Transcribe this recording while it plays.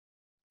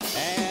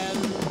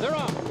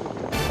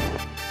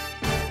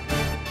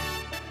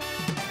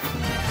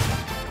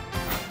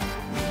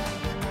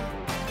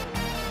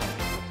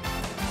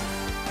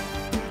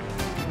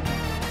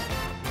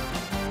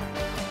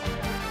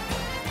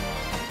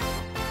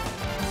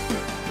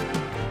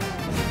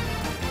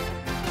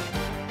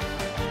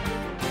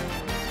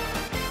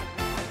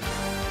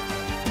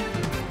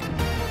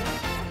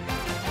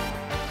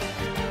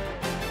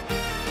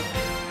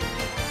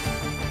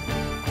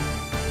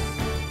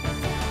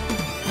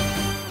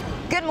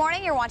Good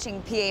morning. You're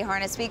watching PA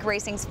Harness Week,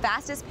 racing's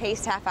fastest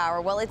paced half hour.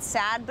 Well, it's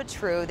sad but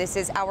true. This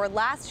is our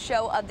last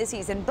show of the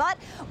season, but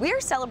we are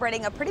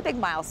celebrating a pretty big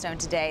milestone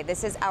today.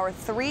 This is our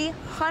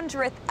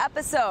 300th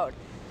episode.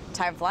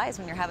 Time flies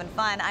when you're having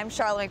fun. I'm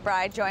Charlotte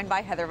McBride, joined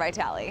by Heather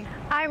Vitale.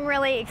 I'm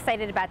really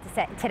excited about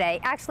today.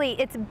 Actually,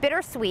 it's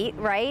bittersweet,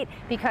 right?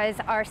 Because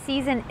our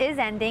season is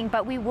ending,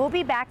 but we will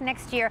be back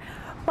next year.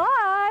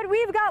 But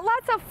we've got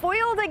lots of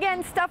foiled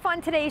again stuff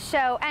on today's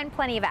show and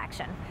plenty of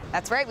action.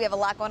 That's right. We have a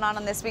lot going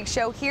on this week's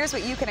show. Here's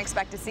what you can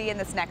expect to see in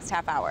this next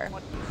half hour.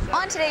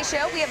 On today's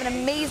show, we have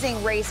an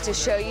amazing race to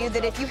show you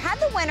that if you had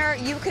the winner,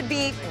 you could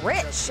be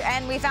rich.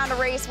 And we found a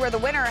race where the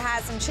winner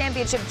has some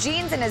championship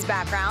jeans in his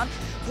background.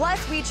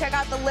 Plus, we check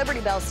out the Liberty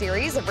Bell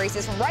series of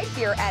races from right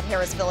here at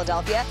Harrah's,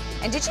 Philadelphia.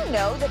 And did you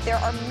know that there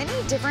are many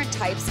different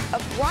types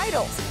of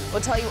bridles?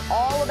 We'll tell you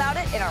all about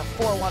it in our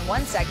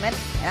 411 segment.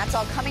 And that's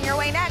all coming your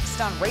way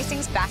next on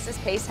racing's fastest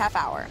paced half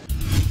hour.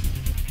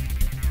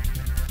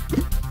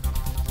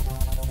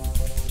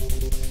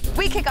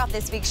 We kick off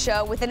this week's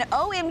show with an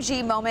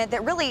OMG moment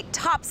that really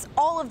tops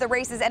all of the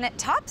races, and it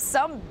tops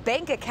some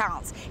bank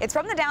accounts. It's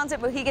from the Downs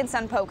at Mohegan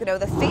Sun Pocono.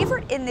 The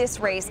favorite in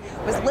this race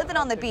was Living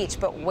on the Beach,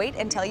 but wait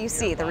until you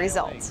see the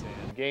results.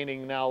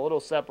 Gaining now a little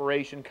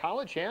separation,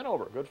 College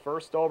Hanover. Good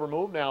first over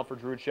move now for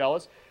Drew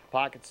Chellis.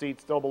 Pocket seat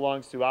still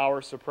belongs to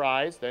Our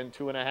Surprise. Then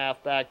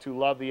 2.5 back to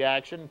Love the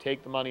Action.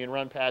 Take the Money and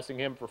Run, passing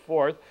him for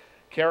fourth.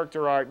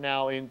 Character Art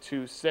now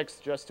into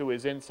sixth, just to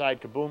his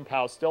inside. Kaboom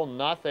Pow, still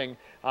nothing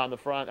on the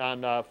front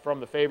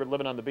from the favorite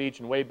Living on the Beach,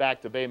 and way back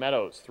to Bay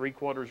Meadows.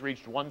 3/4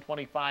 reached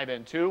 125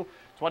 and 2,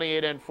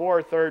 28 and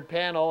 4. Third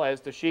panel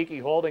as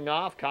Tashiki holding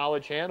off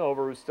College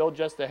Hanover, who's still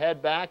just ahead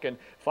back and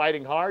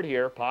fighting hard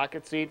here.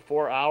 Pocket seat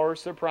for Our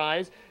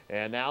Surprise,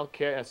 and now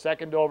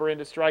second over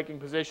into striking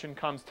position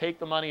comes Take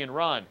the Money and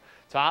Run.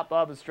 Top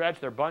of the stretch,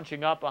 they're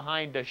bunching up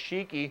behind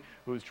Dashiki,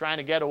 who's trying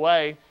to get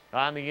away.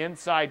 On the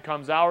inside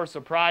comes Our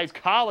Surprise.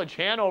 College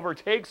Hanover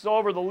takes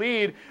over the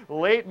lead.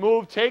 Late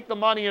move, Take the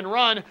Money and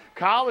Run.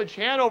 College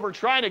Hanover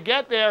trying to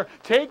get there.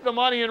 Take the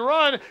Money and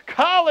Run.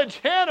 College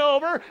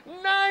Hanover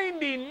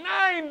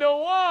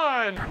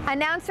 99-1.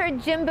 Announcer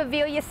Jim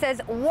Baviglia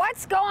says,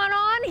 what's going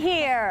on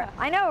here?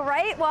 I know,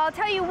 right? Well, I'll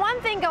tell you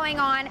one thing going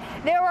on.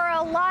 There were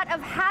a lot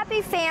of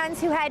happy fans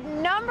who had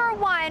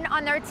 #1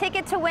 on their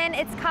ticket to win.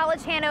 It's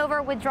College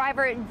Hanover with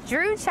driver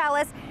Drew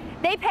Chellis.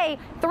 They pay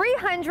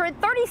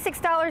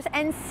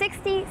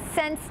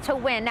 $336.60 to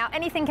win. Now,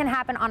 anything can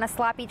happen on a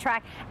sloppy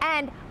track.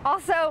 And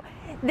also,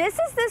 this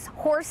is this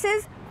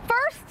horse's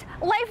first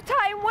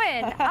lifetime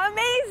win.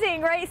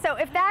 Amazing, right? So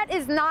if that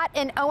is not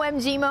an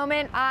OMG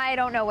moment, I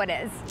don't know what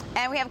is.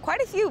 And we have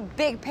quite a few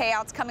big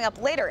payouts coming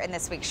up later in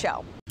this week's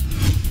show.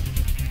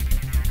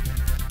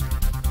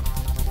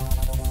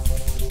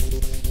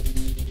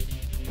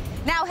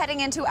 Now heading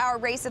into our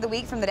race of the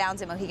week from the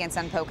Downs at Mohegan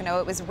Sun Pocono,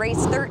 it was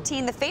race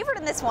 13. The favorite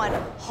in this one,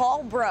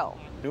 Hall Bro.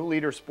 New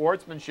leader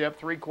Sportsmanship,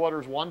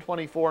 3/4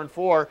 124 and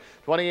 4,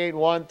 28 and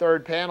 1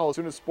 third panel. As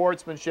soon as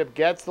Sportsmanship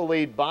gets the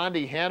lead,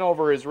 Bondi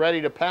Hanover is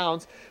ready to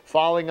pounce.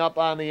 Following up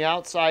on the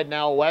outside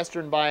now,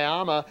 Western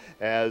Bayama,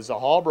 as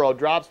Hallbro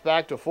drops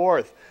back to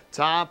fourth.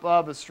 Top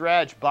of the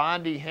stretch,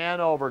 Bondi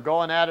Hanover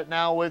going at it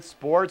now with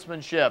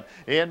Sportsmanship.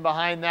 In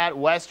behind that,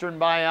 Western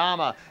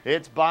Bayama.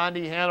 It's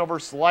Bondi Hanover,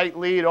 slight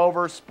lead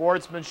over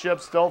Sportsmanship,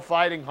 still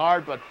fighting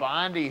hard, but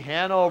Bondi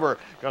Hanover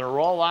going to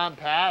roll on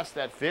past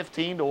at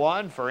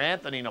 15-1 for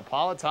Anthony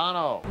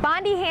Napolitano.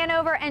 Bondi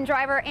Hanover and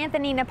driver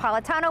Anthony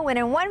Napolitano win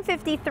in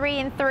 153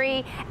 and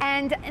 3,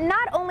 and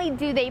not only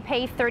do they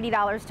pay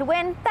 $30 to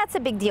win, that's a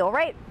big deal,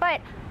 right?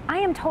 But I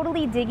am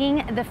totally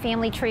digging the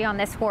family tree on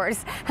this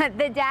horse.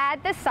 The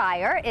dad, the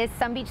sire, is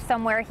Sun Beach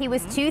Somewhere. He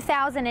was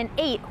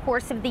 2008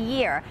 Horse of the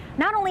Year.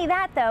 Not only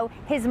that, though,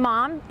 his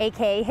mom,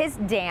 aka his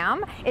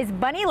dam, is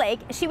Bunny Lake.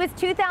 She was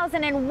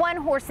 2001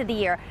 Horse of the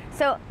Year.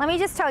 So let me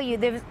just tell you,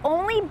 there's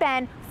only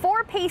been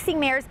 4 pacing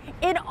mares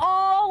in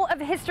all of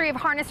the history of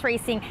harness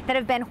racing that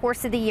have been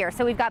Horse of the Year.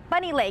 So we've got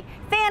Bunny Lake,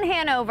 Fan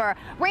Hanover,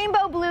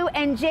 Rainbow Blue,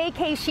 and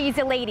JK She's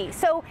a Lady.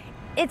 So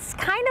it's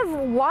kind of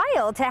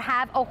wild to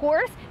have a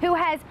horse who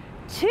has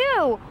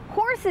 2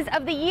 Horses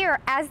of the Year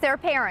as their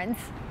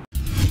parents.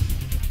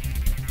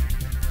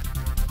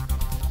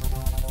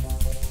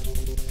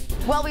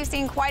 Well, we've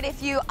seen quite a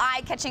few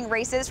eye-catching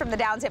races from the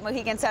Downs at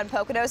Mohegan Sun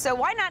Pocono, so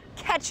why not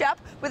catch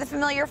up with a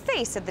familiar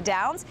face at the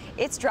Downs?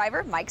 It's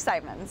driver Mike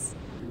Simons.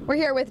 We're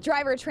here with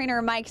driver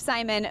trainer Mike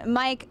Simon.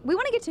 Mike, we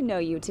want to get to know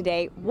you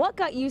today. What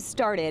got you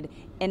started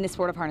in the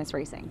sport of harness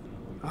racing?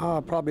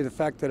 Probably the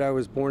fact that I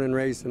was born and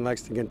raised in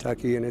Lexington,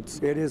 Kentucky, and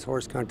it is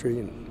horse country,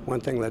 and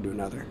one thing led to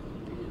another.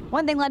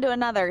 One thing led to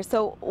another.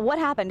 So what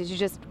happened? Did you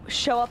just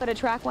show up at a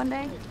track one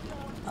day?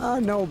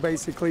 No,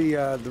 basically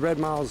the Red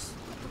Mile's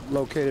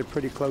located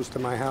pretty close to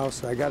my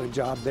house. I got a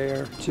job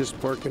there, just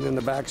working in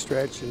the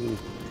backstretch, and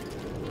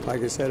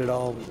like I said, it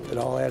all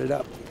added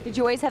up. Did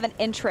you always have an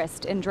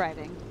interest in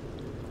driving?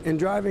 In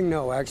driving,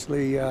 no,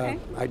 actually, Okay.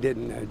 I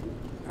didn't.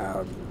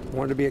 I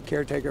wanted to be a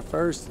caretaker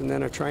first, and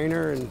then a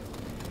trainer,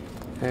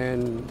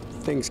 and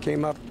things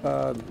came up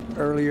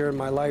earlier in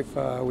my life.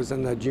 I was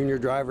in the junior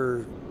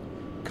driver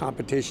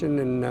competition,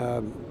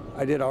 and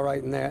I did all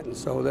right in that. And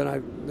so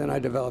then I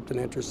developed an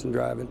interest in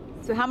driving.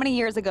 So how many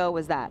years ago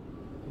was that?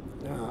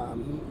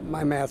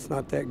 My math's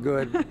not that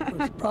good. It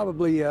was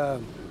probably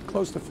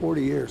close to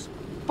 40 years.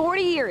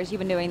 40 years you've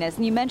been doing this,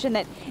 and you mentioned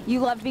that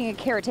you loved being a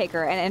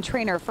caretaker and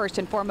trainer first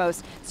and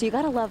foremost. So you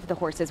got to love the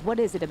horses. What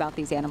is it about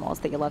these animals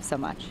that you love so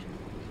much?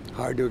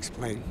 Hard to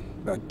explain,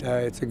 but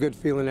it's a good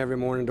feeling every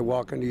morning to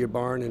walk into your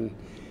barn and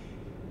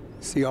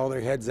see all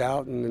their heads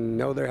out and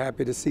know they're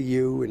happy to see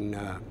you. And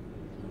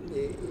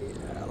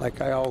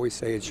like I always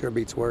say, it sure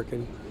beats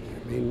working.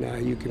 I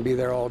mean, you can be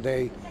there all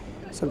day.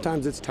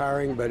 Sometimes it's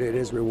tiring, but it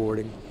is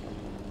rewarding.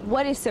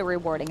 What is so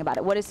rewarding about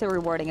it? What is so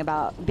rewarding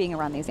about being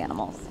around these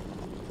animals?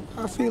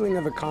 A feeling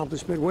of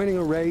accomplishment, winning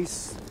a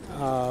race,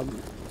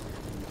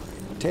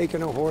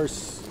 taking a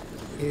horse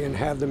and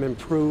have them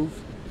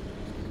improve,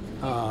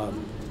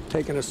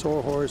 taking a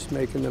sore horse,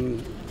 making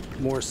them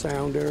more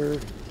sounder,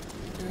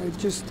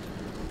 just,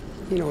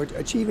 you know,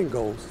 achieving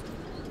goals.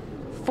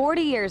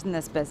 40 years in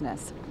this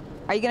business.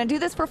 Are you going to do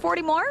this for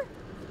 40 more?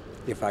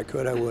 If I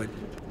could, I would.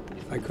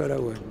 If I could, I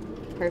would.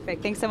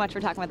 Perfect. Thanks so much for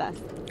talking with us.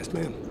 Yes,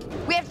 ma'am.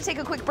 We have to take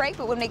a quick break,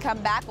 but when we come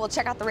back, we'll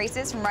check out the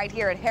races from right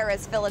here at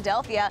Harrah's,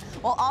 Philadelphia.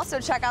 We'll also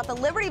check out the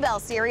Liberty Bell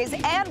Series,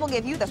 and we'll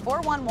give you the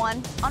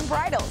 411 on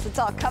bridles. It's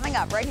all coming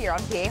up right here on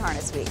PA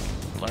Harness Week.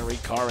 Larry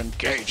Carr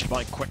engaged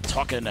by quick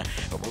talking.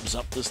 Moves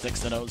up the sticks,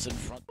 the nose in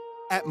front.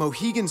 At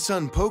Mohegan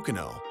Sun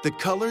Pocono, the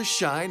colors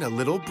shine a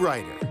little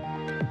brighter.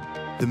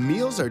 The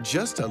meals are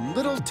just a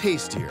little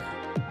tastier,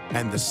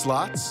 and the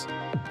slots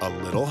a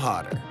little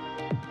hotter.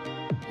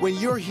 When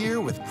you're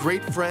here with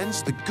great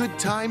friends, the good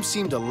times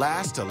seem to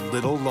last a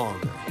little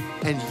longer.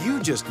 And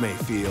you just may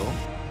feel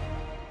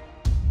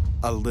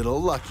a little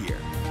luckier.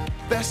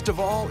 Best of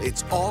all,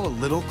 it's all a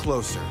little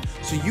closer,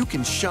 so you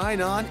can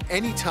shine on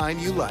anytime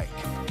you like.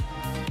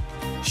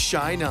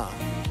 Shine on,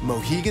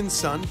 Mohegan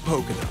Sun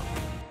Pocono.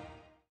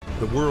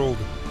 The world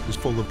is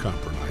full of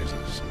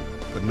compromises,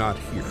 but not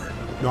here.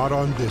 Not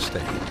on this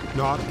day,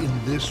 not in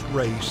this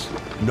race,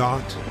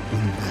 not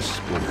in this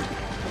sport.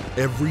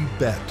 Every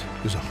bet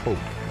is a hope.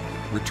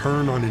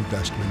 Return on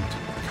investment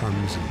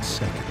comes in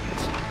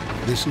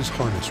seconds. This is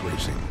harness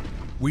racing.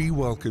 We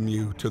welcome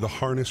you to the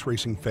Harness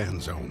Racing Fan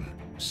Zone.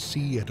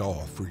 See it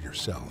all for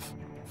yourself.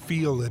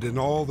 Feel it in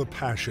all the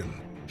passion.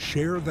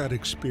 Share that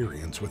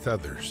experience with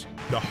others.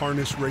 The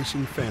Harness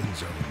Racing Fan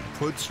Zone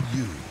puts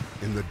you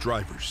in the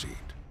driver's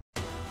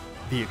seat.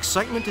 The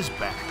excitement is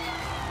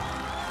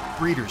back.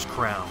 Breeders'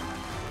 Crown.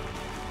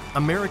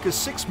 America's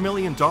 $6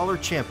 million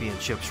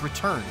championships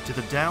return to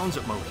the Downs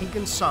at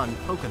Mohegan Sun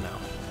Pocono,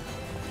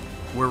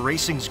 where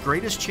racing's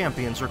greatest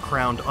champions are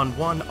crowned on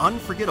one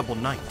unforgettable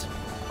night.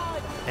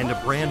 And a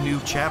brand new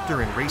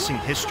chapter in racing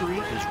history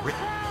is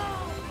written.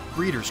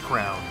 Breeders'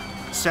 Crown,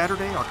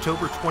 Saturday,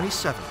 October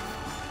 27th.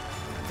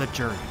 The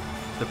journey,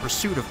 the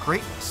pursuit of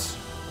greatness,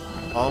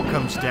 all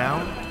comes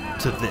down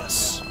to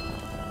this.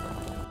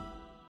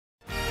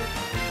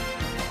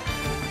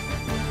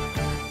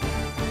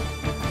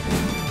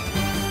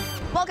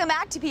 Welcome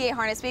back to PA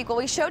Harness Week. Well,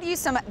 we showed you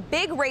some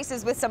big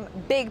races with some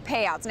big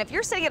payouts. And if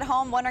you're sitting at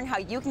home wondering how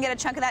you can get a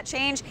chunk of that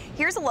change,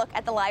 here's a look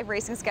at the live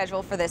racing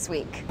schedule for this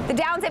week. The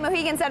Downs at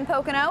Mohegan Sun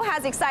Pocono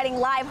has exciting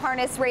live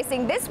harness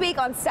racing this week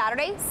on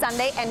Saturday,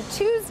 Sunday, and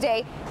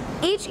Tuesday.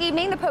 Each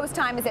evening, the post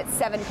time is at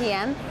 7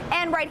 p.m.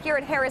 And right here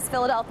at Harrah's,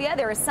 Philadelphia,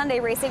 there is Sunday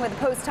racing with a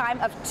post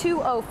time of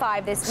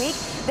 2:05 this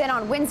week. Then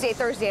on Wednesday,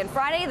 Thursday, and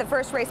Friday, the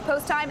first race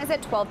post time is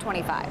at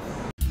 12:25.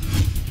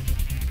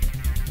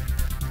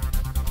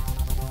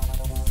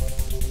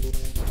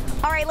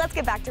 All right, let's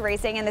get back to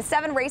racing and the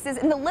 7 races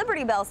in the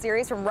Liberty Bell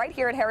Series from right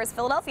here at Harrah's,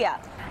 Philadelphia.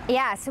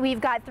 Yeah, so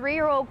we've got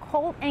 3-year-old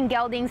colt and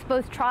geldings,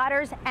 both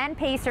trotters and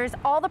pacers.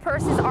 All the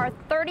purses are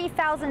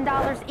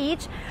 $30,000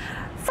 each.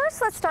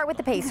 First, let's start with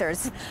the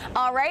pacers.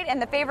 All right,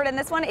 and the favorite in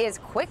this one is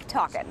Quick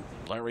Talkin'.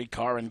 Larry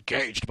Carr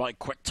engaged by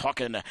quick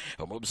talking,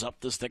 who moves up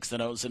the sticks, the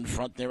nose in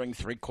front, nearing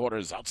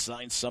 3/4.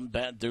 Outside, Some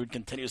Bad Dude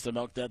continues to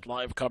milk that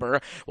live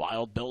cover.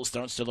 Wild Bill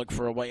starts to look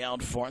for a way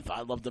out fourth.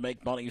 I Love to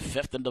Make Money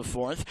fifth into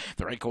fourth.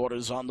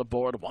 3/4 on the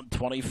board,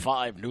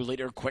 125. New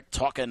leader, Quick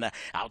Talking.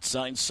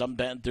 Outside, Some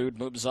Bad Dude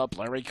moves up.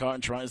 Larry Carr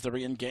tries to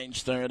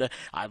re-engage third.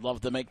 I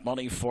Love to Make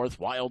Money fourth.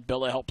 Wild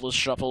Bill, a helpless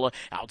shuffle.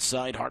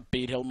 Outside,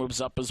 Heartbeat Hill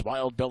moves up as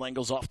Wild Bill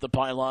angles off the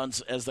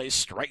pylons as they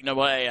straighten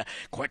away.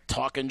 Quick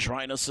Talking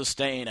trying to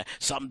sustain.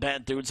 Some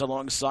Bad Dudes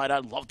alongside. I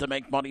Love to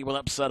Make Money with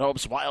upset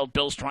hopes. Wild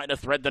Bill's trying to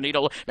thread the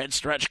needle.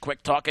 Mid-stretch,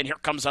 Quick Talking. Here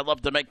comes I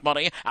Love to Make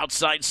Money.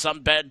 Outside, Some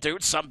Bad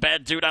Dude. Some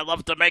Bad Dude. I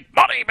Love to Make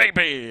Money,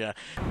 baby.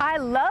 I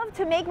Love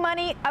to Make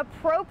Money,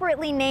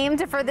 appropriately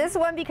named for this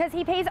one because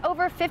he pays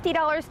over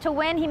 $50 to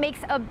win. He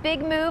makes a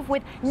big move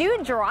with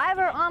new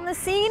driver on the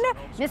scene,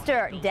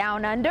 Mr.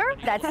 Down Under.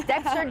 That's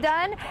Dexter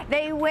Dunn.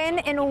 They win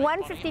in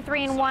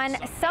 153-1.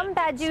 Some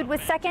Bad Dude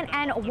was second,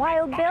 and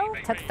Wild Bill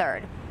took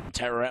third.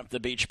 Terror at the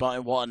beach by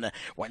 1.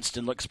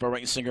 Winston looks for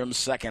Racing Room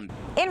second.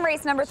 In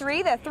race number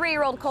 3, the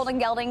 3-year-old Colton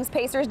Geldings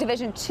Pacers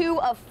Division 2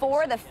 of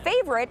 4. The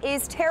favorite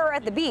is Terror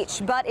at the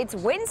Beach, but it's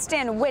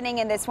Winston winning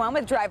in this one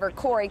with driver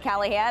Corey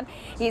Callahan.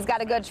 He's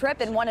got a good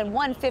trip and won in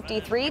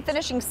 1:53.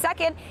 Finishing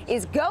second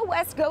is Go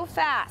West Go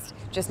Fast,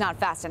 just not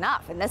fast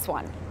enough in this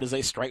one. As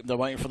they straighten the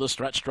way for the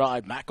stretch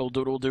drive,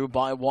 Mackle-Doodle-Doo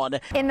by 1.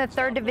 In the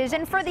 3rd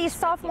division for the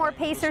sophomore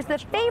Pacers, the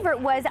favorite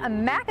was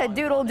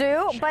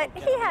Mack-a-Doodle-Doo, but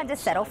he had to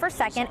settle for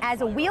second as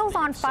Wheels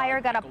on Fire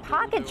got a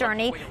pocket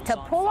journey to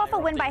pull off a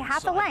win by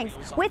half a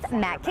length with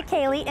Matt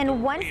Kakaley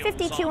in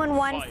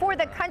 1:52.1 for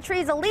the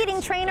country's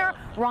leading trainer,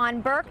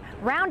 Ron Burke.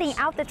 Rounding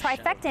out the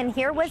trifecta in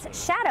here was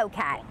Shadow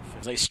Cat.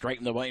 As they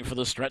straighten the way for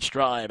the stretch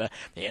drive,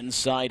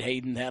 inside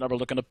Hayden Hanover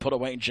looking to put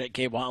away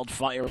J.K.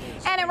 Wildfire.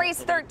 And in race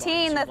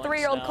 13, the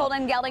 3-year-old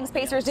Colton Geldings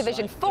Pacers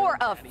Division 4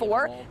 of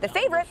 4. The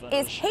favorite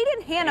is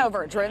Hayden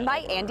Hanover, driven by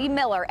Andy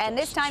Miller. And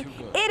this time,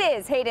 it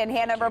is Hayden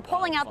Hanover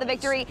pulling out the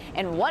victory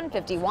in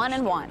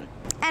 1:51.1.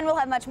 And we'll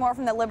have much more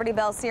from the Liberty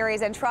Bell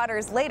Series and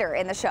Trotters later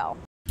in the show.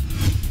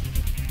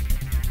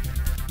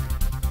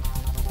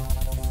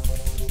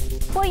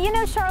 Well, you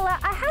know, Charlotte,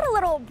 I had a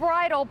little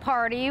bridal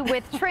party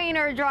with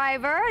trainer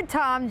driver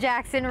Tom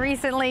Jackson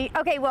recently.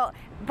 Okay, well,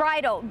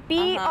 bridle,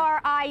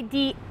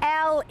 B-R-I-D-L-E.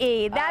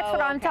 That's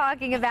what I'm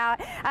talking about.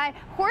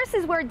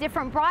 Horses wear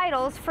different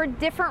bridles for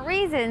different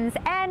reasons,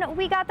 and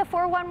we got the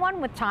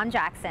 411 with Tom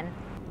Jackson.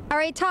 All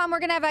right, Tom, we're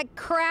going to have a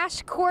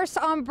crash course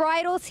on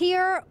bridles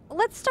here.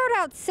 Let's start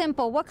out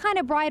simple. What kind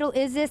of bridle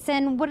is this,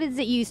 and what is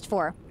it used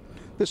for?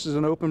 This is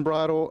an open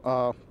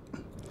bridle.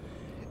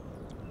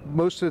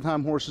 Most of the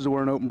time horses that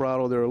wear an open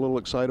bridle, they're a little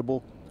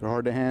excitable. They're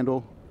hard to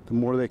handle. The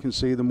more they can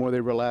see, the more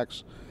they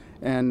relax.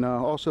 And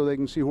also they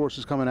can see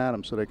horses coming at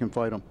them so they can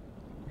fight them.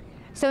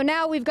 So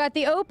now we've got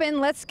the open.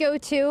 Let's go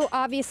to,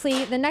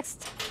 obviously, the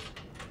next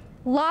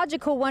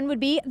logical one would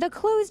be the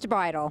closed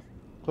bridle.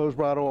 Closed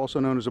bridle, also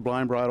known as a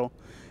blind bridle.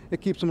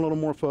 It keeps them a little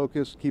more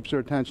focused, keeps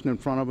their attention in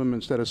front of them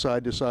instead of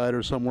side to side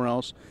or somewhere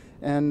else.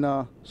 And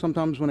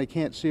sometimes when they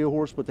can't see a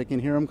horse but they can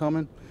hear them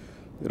coming,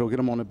 it'll get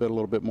them on the bit a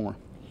little bit more.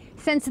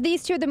 Since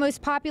these two are the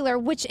most popular,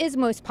 which is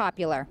most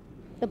popular?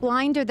 The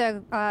blind or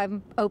the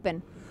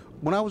open?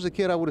 When I was a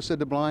kid, I would have said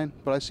the blind,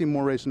 but I see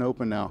more racing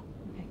open now.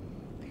 Okay.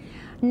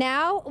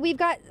 Now we've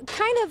got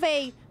kind of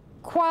a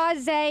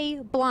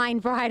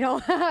quasi-blind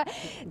bridle.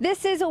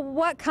 This is a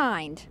what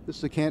kind? This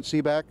is a can't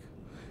see back,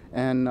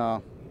 and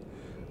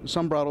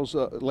some bridles,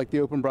 like the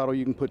open bridle,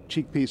 you can put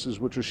cheek pieces,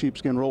 which are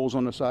sheepskin rolls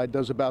on the side,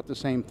 does about the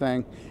same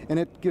thing, and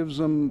it gives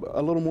them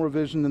a little more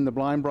vision than the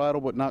blind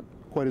bridle, but not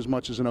quite as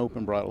much as an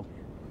open bridle.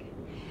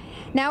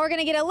 Now we're going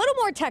to get a little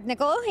more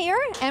technical here,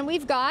 and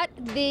we've got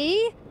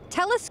the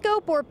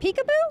telescope or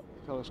peekaboo?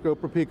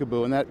 Telescope or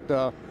peekaboo, and that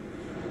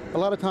a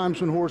lot of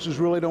times when horses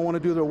really don't want to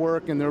do their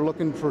work and they're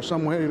looking for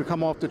some way to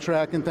come off the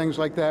track and things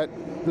like that,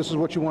 this is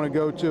what you want to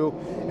go to,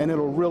 and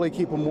it'll really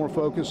keep them more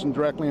focused and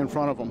directly in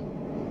front of them.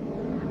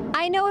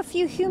 I know a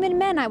few human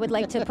men I would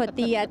like to put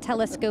the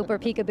telescope or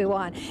peekaboo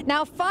on.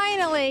 Now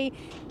finally,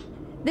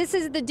 this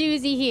is the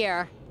doozy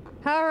here.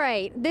 All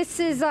right, this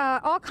is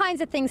all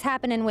kinds of things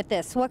happening with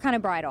this. What kind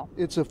of bridle?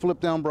 It's a flip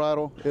down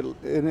bridle.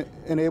 It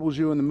enables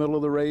you in the middle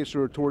of the race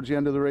or towards the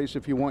end of the race,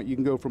 if you want, you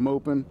can go from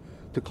open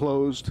to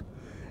closed.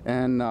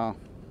 And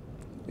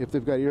if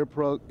they've got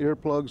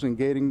earplugs and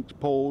gating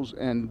poles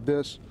and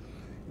this,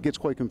 it gets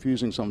quite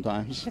confusing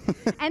sometimes.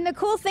 And the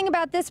cool thing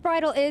about this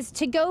bridle is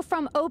to go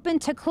from open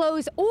to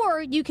close,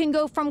 or you can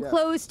go from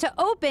closed to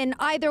open.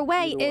 Either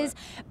way is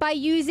by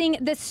using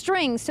the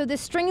strings. So the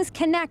strings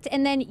connect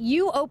and then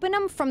you open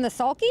them from the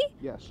sulky?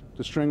 Yes,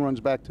 the string runs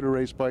back to the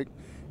race bike,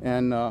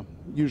 and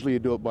usually you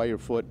do it by your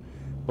foot.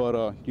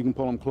 But you can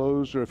pull them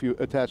closed, or if you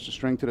attach the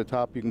string to the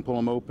top, you can pull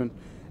them open,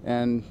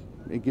 and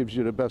it gives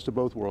you the best of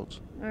both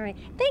worlds. All right,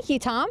 thank you,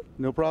 Tom.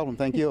 No problem,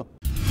 thank you.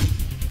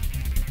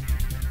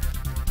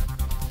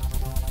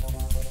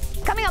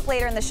 Coming up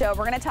later in the show,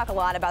 we're going to talk a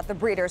lot about the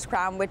Breeders'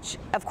 Crown, which,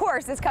 of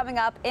course, is coming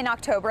up in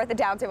October at the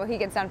Downs at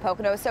Mohegan Sun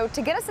Pocono. So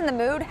to get us in the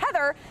mood,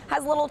 Heather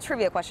has a little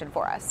trivia question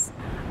for us.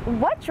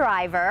 What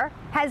driver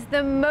has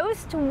the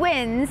most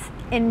wins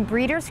in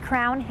Breeders'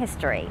 Crown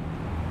history?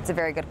 It's a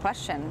very good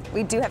question.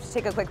 We do have to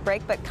take a quick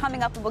break, but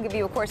coming up, we'll give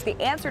you, of course, the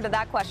answer to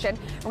that question.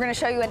 We're going to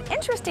show you an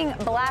interesting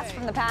blast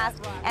from the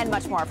past and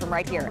much more from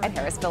right here at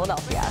Harris,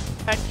 Philadelphia.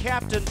 And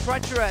Captain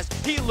Treacherous,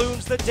 he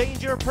looms the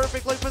danger,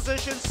 perfectly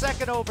positioned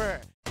second over.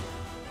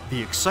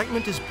 The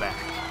excitement is back.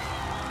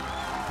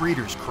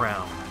 Breeders'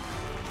 Crown.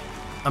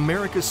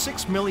 America's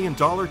 $6 million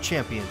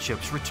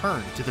championships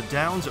return to the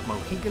Downs at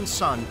Mohegan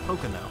Sun,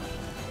 Pocono,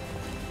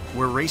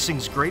 where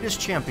racing's greatest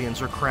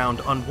champions are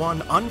crowned on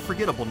one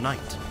unforgettable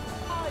night.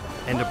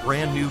 And a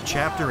brand new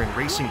chapter in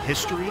racing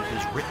history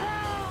is written.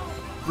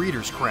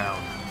 Breeders'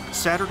 Crown,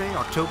 Saturday,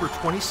 October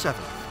 27th.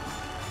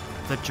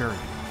 The journey,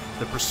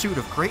 the pursuit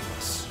of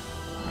greatness,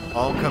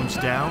 all comes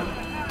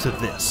down to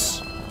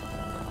this.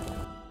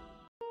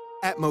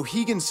 At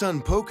Mohegan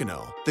Sun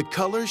Pocono, the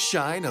colors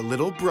shine a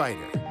little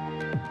brighter.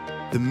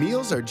 The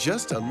meals are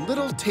just a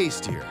little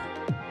tastier,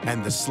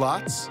 and the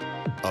slots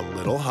a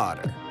little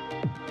hotter.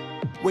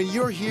 When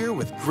you're here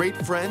with great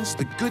friends,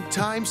 the good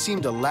times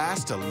seem to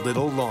last a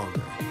little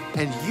longer.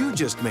 And you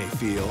just may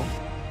feel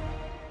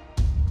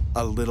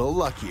a little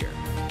luckier.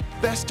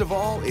 Best of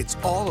all, it's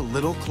all a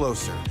little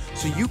closer,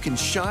 so you can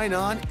shine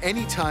on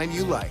anytime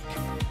you like.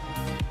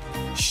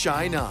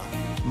 Shine on,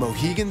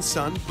 Mohegan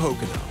Sun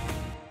Pocono.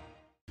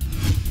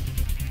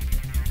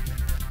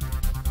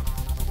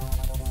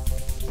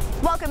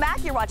 Welcome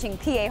back. You're watching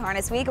PA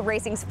Harness Week,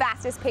 racing's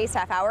fastest paced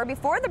half hour.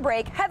 Before the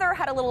break, Heather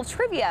had a little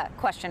trivia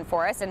question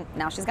for us, and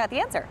now she's got the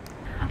answer.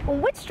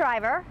 Which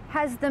driver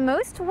has the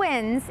most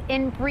wins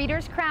in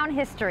Breeders' Crown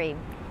history?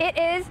 It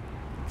is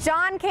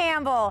John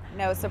Campbell.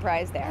 No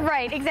surprise there.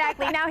 Right,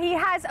 exactly. Now he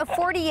has a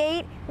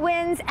 48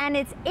 wins, and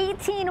it's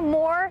 18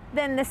 more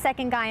than the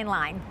second guy in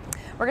line.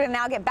 We're going to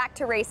now get back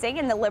to racing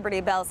in the Liberty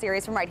Bell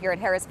Series from right here at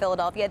Harris,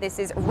 Philadelphia. This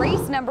is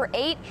race number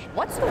 8.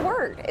 What's the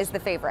word is the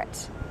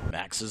favorite?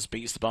 Max's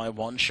Beast by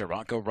 1.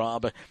 Scirocco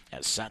Rob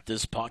has sat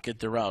this pocket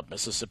throughout.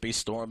 Mississippi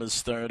Storm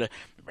is third.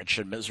 Rich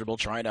and Miserable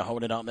trying to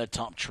hone it on that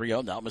top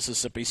trio. Now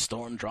Mississippi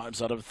Storm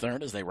drives out of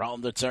third as they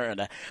round the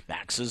turn.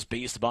 Max's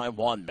Beast by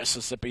 1.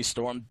 Mississippi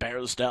Storm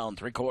bears down.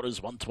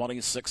 3/4,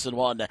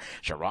 126-1.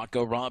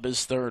 Scirocco Rob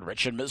is third.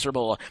 Rich and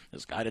Miserable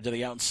is guided to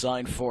the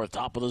outside fourth.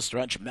 Top of the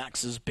stretch,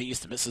 Max's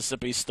Beast.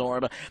 Mississippi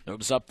Storm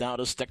moves up now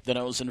to stick the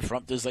nose in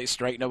front as they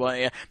straighten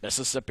away.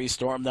 Mississippi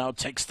Storm now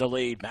takes the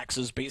lead.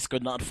 Max's Beast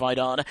could not fight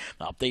on.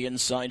 Up the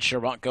inside,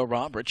 Scirocco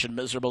Rob. Rich and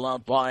Miserable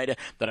out wide.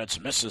 Then it's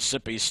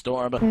Mississippi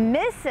Storm.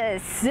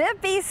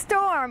 Mississippi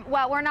Storm.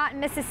 Well, we're not in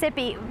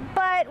Mississippi,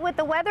 but with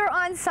the weather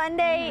on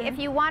Sunday, if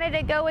you wanted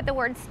to go with the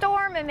word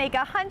storm and make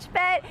a hunch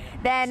bet,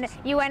 then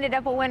you ended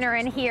up a winner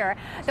in here.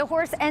 The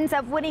horse ends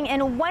up winning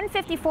in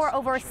 154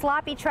 over a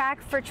sloppy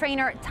track for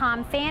trainer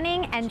Tom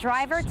Fanning and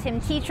driver Tim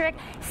Tetrick.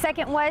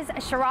 Second was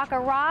Scirocco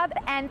Rob,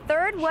 and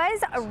third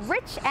was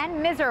Rich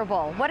and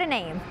Miserable. What a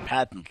name.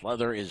 Patent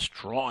Leather is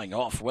drawing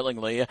off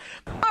willingly.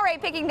 All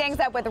right, picking things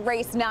up with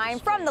race 9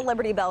 from the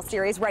Liberty Bell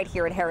Series right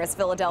here at Harris,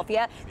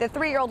 Philadelphia. The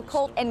 3-year-old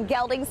Colt and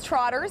Geldings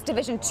Trotters,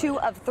 Division 2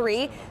 of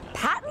 3.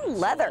 Patent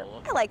Leather,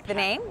 I like the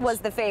name, was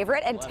the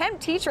favorite, and Tim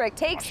Tetrick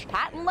takes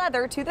Patent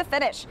Leather to the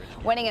finish,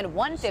 winning in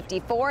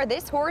 154.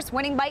 This horse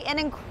winning by an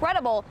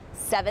incredible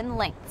 7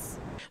 lengths.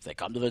 They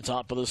come to the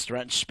top of the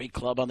stretch. Speak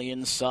Club on the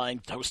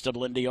inside. Toast of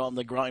Lindy on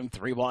the grind.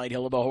 3 wide,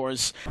 Hill of a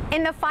Horse.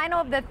 In the final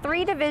of the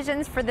 3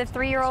 divisions for the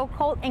 3-year-old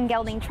Colt and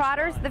Gelding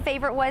Trotters, the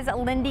favorite was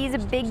Lindy's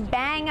Big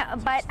Bang,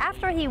 but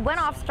after he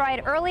went off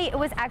stride early, it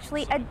was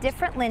actually a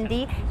different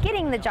Lindy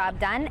getting the job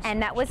done,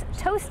 and that was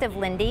Toast of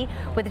Lindy,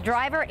 with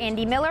driver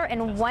Andy Miller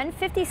in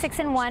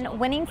 156-1,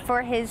 winning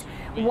for his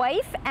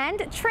wife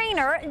and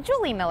trainer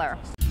Julie Miller.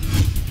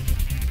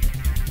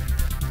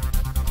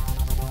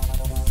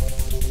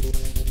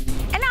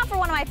 For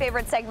one of my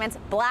favorite segments,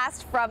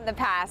 Blast from the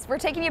Past. We're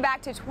taking you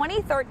back to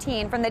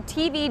 2013 from the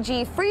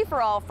TVG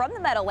Free-for-All from the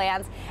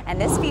Meadowlands, and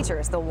this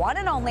features the one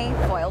and only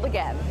Foiled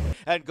Again.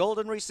 And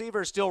Golden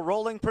Receiver still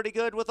rolling pretty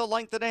good with a 1.5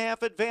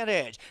 length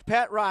advantage.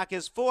 Pat Rock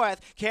is 4th.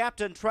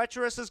 Captain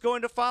Treacherous is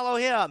going to follow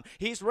him.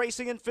 He's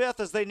racing in 5th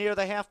as they near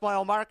the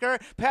half-mile marker.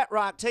 Pat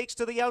Rock takes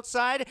to the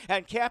outside,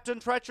 and Captain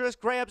Treacherous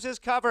grabs his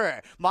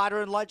cover.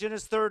 Modern Legend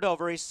is 3rd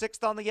over. He's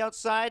 6th on the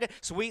outside.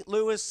 Sweet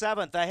Lou is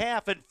 7th. A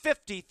half and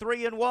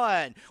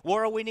 53-1.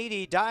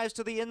 Warrawiniti dives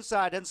to the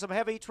inside and some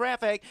heavy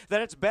traffic.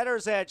 Then it's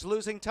Better's Edge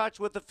losing touch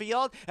with the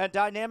field, and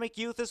Dynamic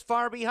Youth is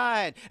far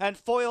behind. And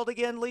Foiled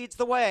Again leads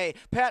the way.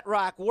 Pat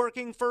Rock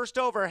working first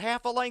over,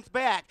 half a length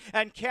back,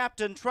 and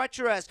Captain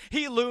Treacherous,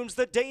 he looms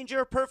the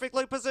danger,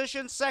 perfectly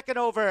positioned 2nd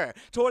over.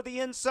 Toward the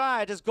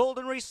inside is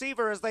Golden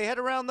Receiver as they head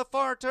around the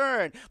far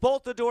turn.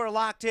 Bolt the door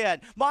locked in.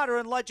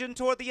 Modern Legend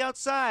toward the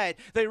outside.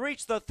 They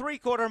reach the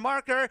 3/4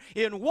 marker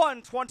in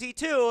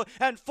 1:22,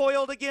 and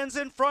Foiled Again's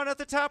in front at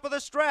the top of the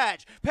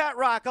stretch. Pat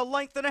Rock a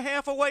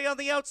 1.5 lengths away on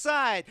the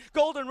outside.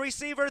 Golden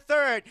Receiver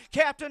 3rd.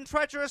 Captain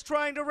Treacherous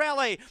trying to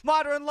rally.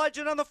 Modern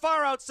Legend on the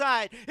far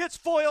outside. It's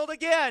Foiled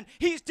Again.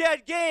 He's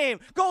dead game.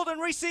 Golden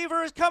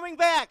Receiver is coming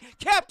back.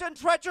 Captain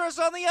Treacherous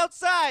on the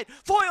outside.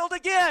 Foiled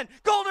Again.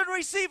 Golden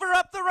Receiver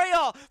up the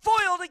rail.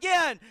 Foiled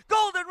Again.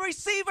 Golden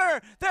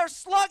Receiver. They're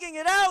slugging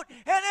it out,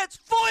 and it's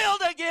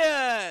Foiled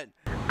Again.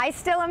 I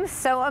still am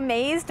so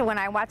amazed when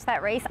I watch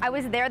that race. I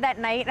was there that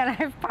night, and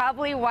I've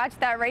probably watched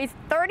that race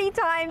 30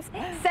 times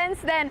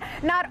since then.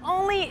 Not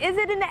only is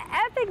it an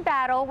epic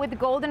battle with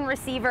Golden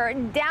Receiver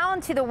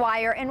down to the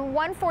wire in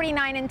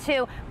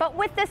 149-2, but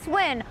with this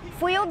win,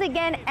 Foiled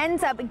Again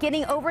ends up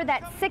getting over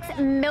that $6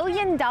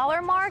 million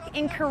mark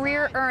in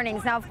career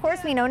earnings. Now, of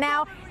course, we know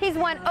now he's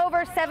won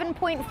over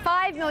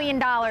 $7.5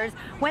 million.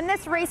 When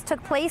this race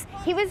took place,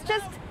 he was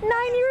just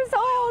 9 years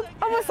old,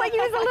 almost like he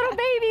was a little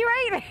baby,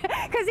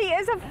 right? Because he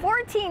is a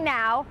 14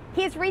 now.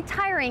 He is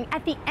retiring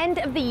at the end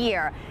of the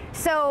year.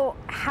 So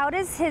how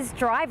does his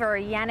driver,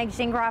 Yannick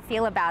Gingras,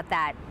 feel about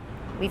that?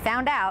 We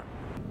found out.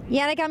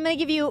 Yannick, I'm going to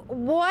give you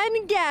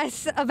one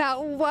guess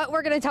about what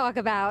we're going to talk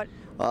about.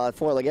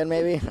 Foiled Again,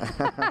 maybe?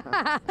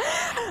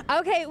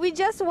 Okay, we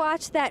just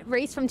watched that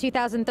race from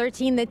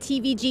 2013, the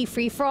TVG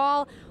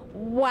Free-for-All.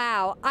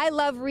 Wow, I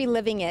love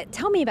reliving it.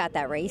 Tell me about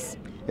that race.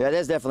 Yeah,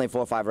 there's definitely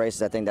 4 or 5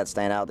 races I think that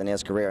stand out in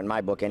his career, in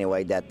my book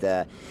anyway,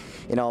 that,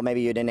 you know,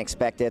 maybe you didn't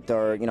expect it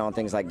or, you know,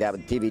 things like that.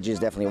 But TVG is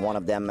definitely one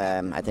of them.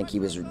 I think he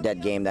was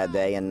dead game that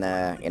day, and,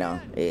 you know,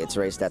 it's a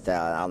race that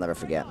I'll never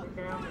forget.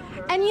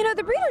 And you know,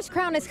 the Breeders'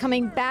 Crown is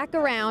coming back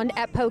around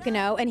at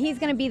Pocono, and he's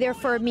going to be there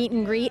for a meet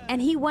and greet,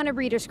 and he won a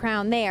Breeders'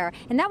 Crown there.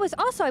 And that was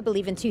also, I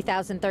believe, in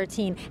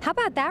 2013. How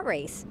about that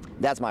race?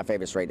 That's my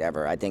favorite race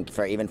ever, I think,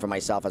 even for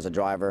myself as a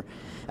driver.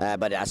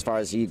 But as far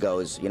as he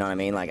goes, you know what I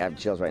mean? Like, I have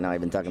chills right now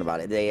even talking about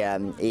it.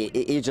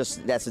 He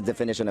just, that's the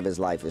definition of his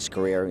life, his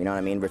career, you know what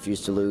I mean?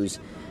 Refused to lose.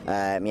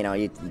 You know,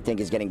 you think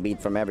he's getting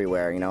beat from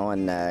everywhere, you know,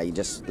 and he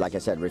just, like I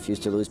said,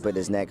 refused to lose, put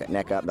his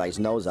neck up, like his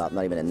nose up,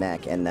 not even a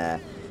neck, and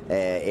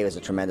it was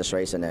a tremendous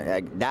race, and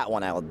that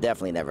one I will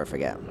definitely never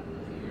forget.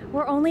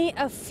 We're only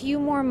a few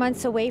more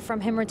months away from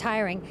him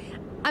retiring.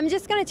 I'm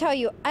just going to tell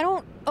you, I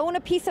don't own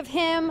a piece of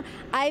him.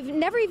 I've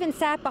never even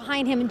sat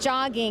behind him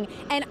jogging,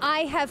 and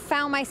I have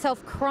found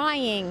myself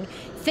crying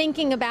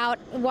thinking about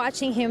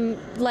watching him,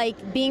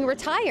 like, being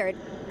retired.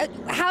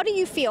 How do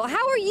you feel?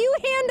 How are you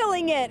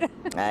handling it?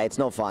 It's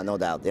no fun, no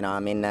doubt. You know, I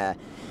mean,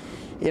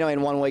 you know,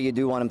 in one way you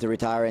do want him to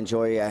retire,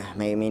 enjoy. I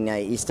mean,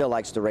 he still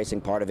likes the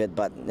racing part of it,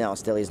 but you know,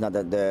 still he's not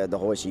the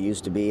horse he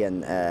used to be.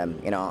 And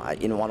you know,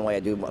 in one way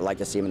I do like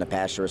to see him in the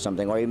pasture or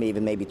something, or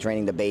even maybe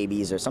training the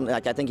babies or something.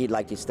 Like, I think he'd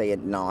like to stay.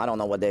 No, I don't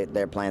know what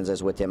their plans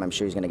is with him. I'm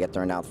sure he's going to get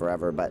turned out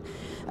forever. But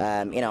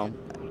you know,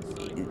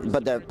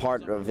 but the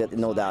part of it,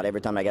 no doubt.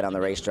 Every time I get on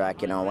the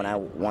racetrack, you know, when I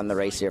won the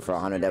race here for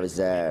 100, that was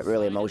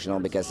really emotional,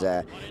 because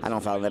I don't know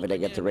if I'll ever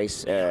get to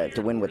race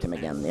to win with him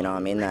again. You know, I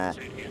mean.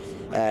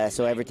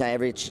 So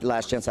every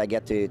last chance I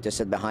get to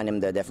sit behind him,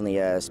 they're definitely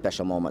a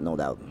special moment, no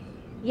doubt.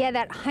 Yeah,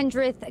 that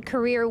 100th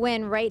career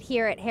win right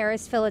here at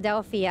Harris,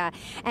 Philadelphia.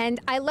 And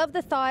I love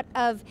the thought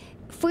of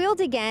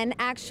Foiled Again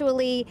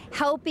actually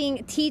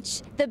helping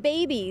teach the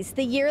babies,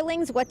 the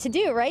yearlings, what to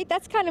do, right?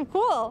 That's kind of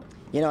cool.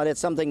 You know,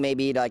 it's something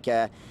maybe like,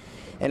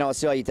 you know,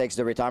 see how he takes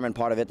the retirement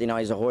part of it. You know,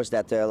 he's a horse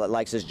that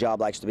likes his job,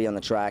 likes to be on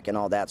the track and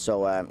all that.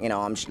 So, you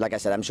know, like I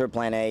said, I'm sure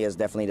Plan A is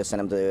definitely to send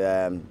him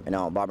to, you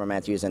know, Barbara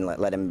Matthews and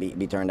let him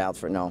be turned out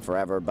for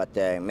forever. But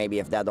maybe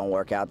if that don't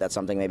work out, that's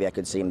something maybe I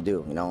could see him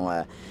do. You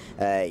know,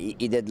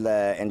 he did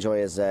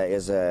enjoy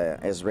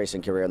his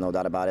racing career, no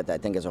doubt about it. I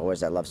think he's a horse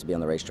that loves to be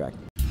on the racetrack.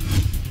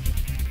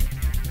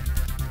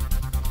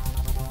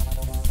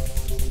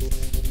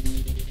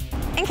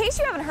 In case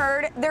you haven't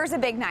heard, there's a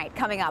big night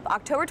coming up.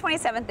 October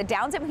 27th, the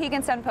Downs at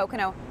Mohegan Sun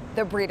Pocono,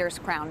 the Breeders'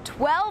 Crown.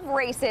 12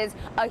 races,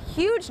 a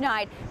huge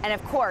night, and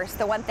of course,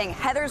 the one thing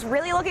Heather's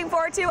really looking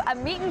forward to, a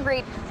meet and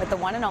greet with the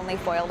one and only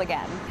Foiled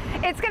Again.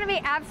 It's going to be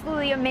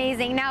absolutely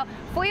amazing. Now,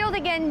 Foiled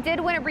Again did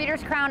win a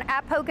Breeders' Crown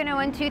at Pocono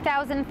in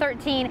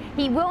 2013.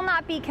 He will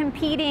not be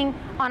competing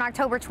on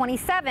October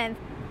 27th,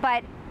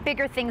 but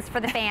bigger things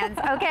for the fans,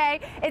 okay?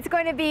 It's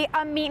going to be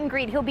a meet and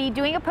greet. He'll be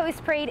doing a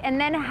post parade and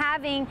then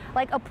having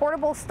like a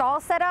portable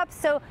stall set up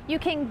so you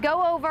can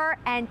go over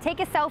and take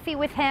a selfie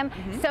with him.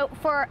 So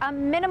for a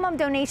minimum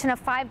donation of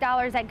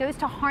 $5, that goes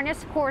to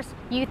Harness Horse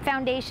Youth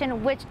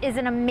Foundation, which is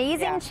an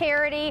amazing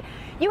charity.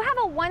 You have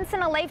a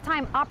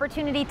once-in-a-lifetime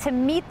opportunity to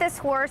meet this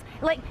horse.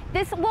 Like,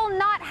 this will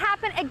not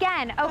happen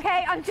again,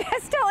 okay? I'm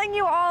just telling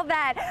you all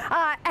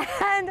that.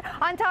 And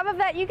on top of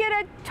that, you get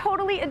a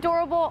totally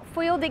adorable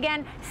Foiled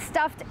Again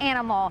stuffed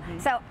animal.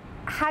 So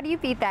how do you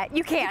beat that?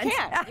 You can't. You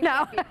can't.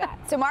 No. Beat that.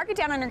 So mark it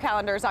down on your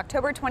calendars,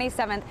 October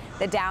 27th,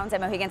 the Downs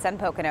at Mohegan Sun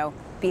Pocono.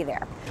 Be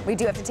there. We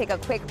do have to take a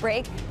quick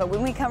break, but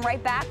when we come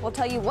right back, we'll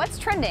tell you what's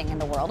trending in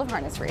the world of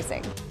harness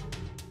racing.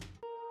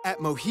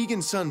 At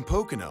Mohegan Sun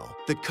Pocono,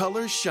 the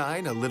colors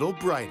shine a little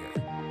brighter.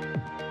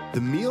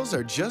 The meals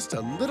are just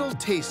a little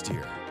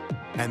tastier,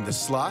 and the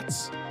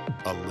slots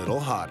a little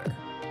hotter.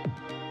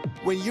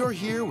 When you're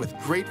here with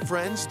great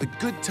friends, the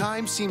good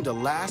times seem to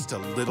last a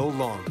little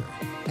longer.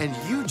 And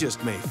you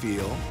just may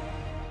feel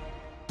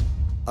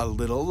a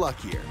little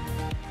luckier.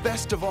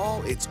 Best of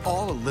all, it's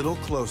all a little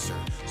closer,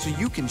 so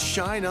you can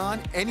shine on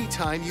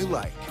anytime you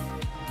like.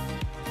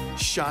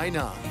 Shine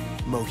on,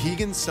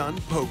 Mohegan Sun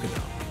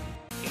Pocono.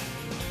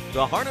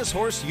 The Harness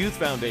Horse Youth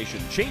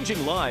Foundation,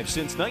 changing lives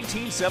since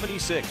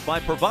 1976 by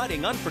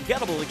providing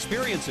unforgettable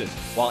experiences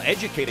while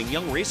educating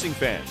young racing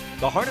fans.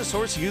 The Harness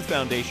Horse Youth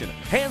Foundation,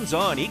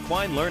 hands-on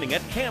equine learning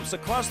at camps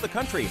across the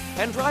country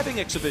and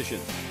driving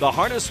exhibitions. The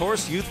Harness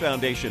Horse Youth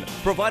Foundation,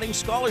 providing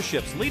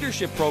scholarships,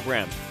 leadership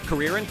programs,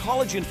 career and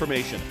college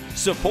information.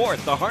 Support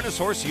the Harness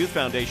Horse Youth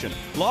Foundation.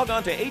 Log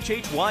on to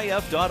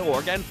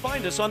hhyf.org and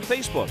find us on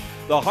Facebook.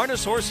 The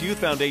Harness Horse Youth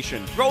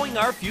Foundation, growing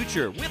our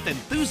future with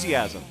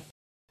enthusiasm.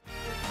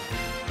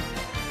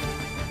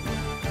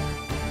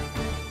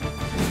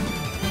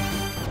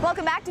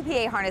 Welcome back to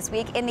PA Harness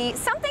Week. In the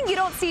something you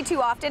don't see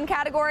too often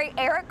category,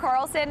 Eric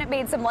Carlson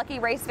made some lucky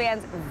race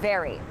fans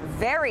very,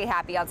 very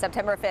happy on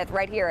September 5th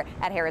right here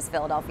at Harris,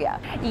 Philadelphia.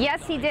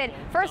 Yes, he did.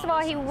 First of all,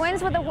 he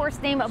wins with a horse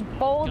named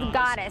Bold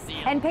Goddess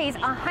and pays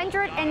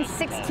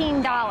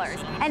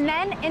 $116. And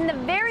then in the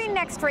very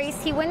next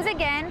race, he wins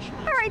again.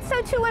 All right,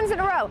 so 2 wins in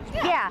a row.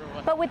 Yeah,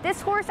 but with this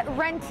horse,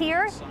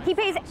 Rentier, he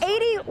pays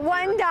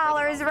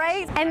 $81,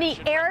 right? And the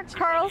Eric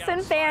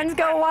Carlson fans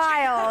go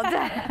wild.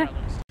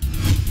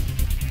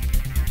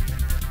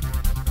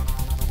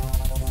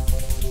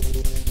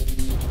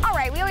 All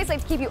right, we always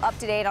like to keep you up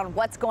to date on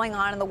what's going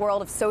on in the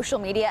world of social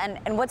media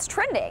and what's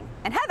trending.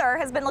 And Heather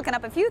has been looking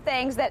up a few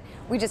things that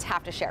we just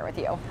have to share with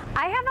you.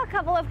 I have a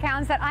couple of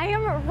accounts that I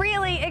am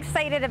really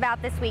excited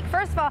about this week.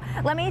 First of all,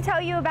 let me tell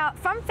you about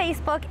from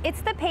Facebook. It's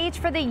the page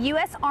for the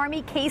U.S.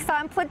 Army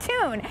Caisson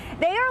Platoon.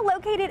 They are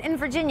located in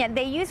Virginia.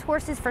 They use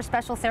horses for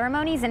special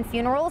ceremonies and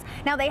funerals.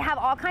 Now they have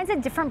all kinds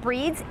of different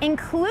breeds,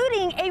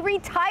 including a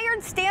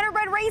retired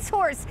standardbred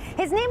racehorse.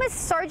 His name is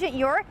Sergeant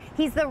York.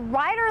 He's the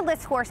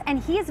riderless horse,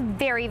 and he is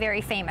very,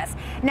 very famous.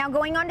 Now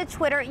going on to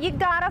Twitter, you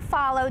gotta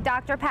follow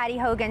Dr. Patty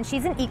Hogan.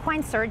 She's an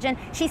equine surgeon.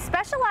 She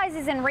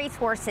specializes in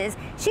racehorses.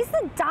 She's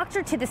the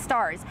doctor to the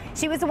stars.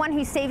 She was the one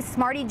who saved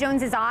Smarty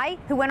Jones's eye,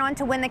 who went on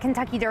to win the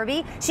Kentucky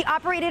Derby. She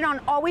operated on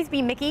Always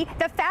Be Mickey,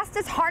 the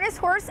fastest harness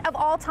horse of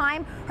all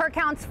time. Her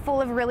account's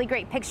full of really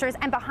great pictures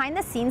and behind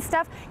the scenes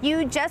stuff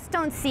you just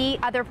don't see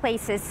other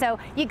places. So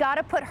you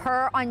gotta put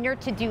her on your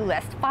to-do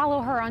list.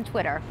 Follow her on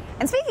Twitter.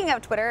 And speaking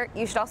of Twitter,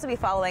 you should also be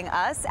following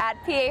us at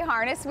PA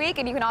Harness Week,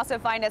 and you can also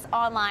find us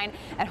online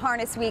at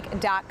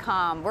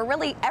HarnessWeek.com. We're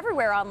really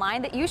everywhere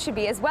online that you should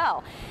be as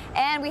well.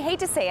 And we hate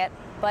to say it,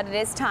 but it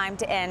is time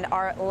to end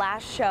our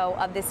last show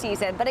of the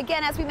season. But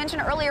again, as we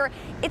mentioned earlier,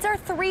 it's our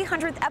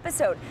 300th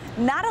episode.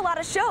 Not a lot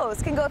of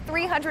shows can go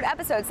 300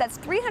 episodes. That's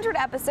 300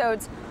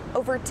 episodes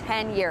over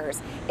 10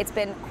 years. It's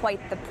been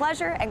quite the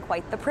pleasure and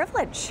quite the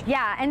privilege.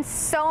 Yeah, and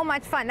so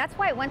much fun. That's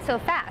why it went so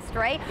fast,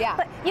 right? Yeah.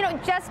 But, you know,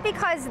 just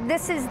because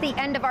this is the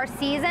end of our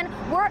season,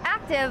 we're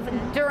active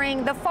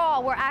during the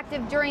fall, we're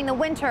active during the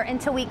winter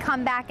until we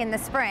come back in the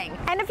spring.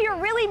 And if you're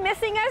really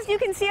missing us, you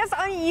can see us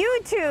on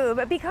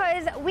YouTube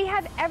because we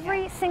have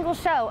every single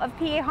show of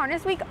PA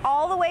Harness Week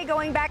all the way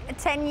going back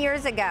 10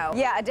 years ago.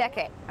 Yeah, a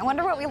decade. I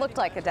wonder what we looked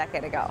like a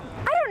decade ago.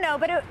 I don't know,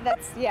 but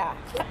yeah,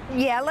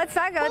 let's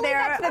not go we'll there.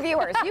 Leave that to the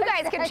viewers. You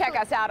guys can check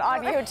us out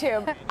on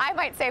YouTube. I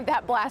might save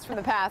that blast from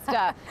the past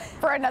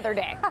for another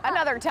day,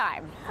 another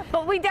time.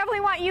 But we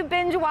definitely want you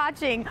binge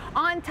watching.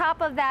 On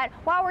top of that,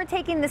 while we're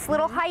taking this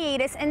little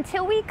hiatus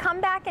until we come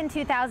back in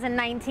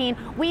 2019,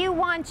 we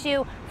want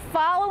you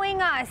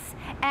following us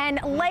and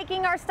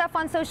liking our stuff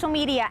on social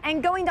media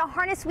and going to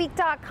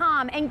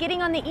HarnessWeek.com and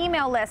getting on the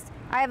email list.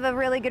 I have a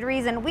really good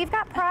reason. We've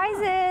got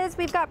prizes.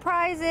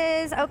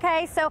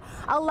 Okay? So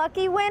a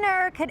lucky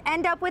winner could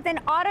end up with an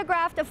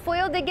autographed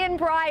Foiled Again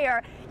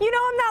Briar. You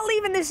know I'm not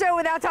leaving the show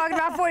without talking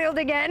about Foiled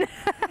Again.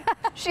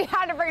 She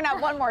had to bring it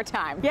up one more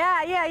time.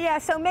 Yeah.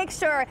 So make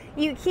sure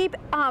you keep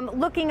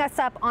looking us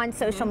up on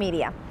social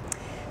media.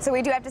 So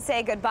we do have to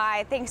say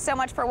goodbye. Thanks so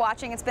much for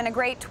watching. It's been a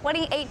great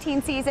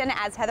 2018 season.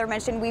 As Heather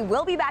mentioned, we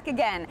will be back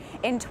again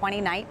in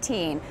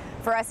 2019.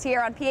 For us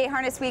here on PA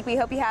Harness Week, we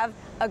hope you have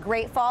a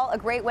great fall, a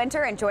great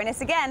winter, and join us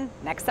again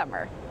next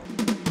summer.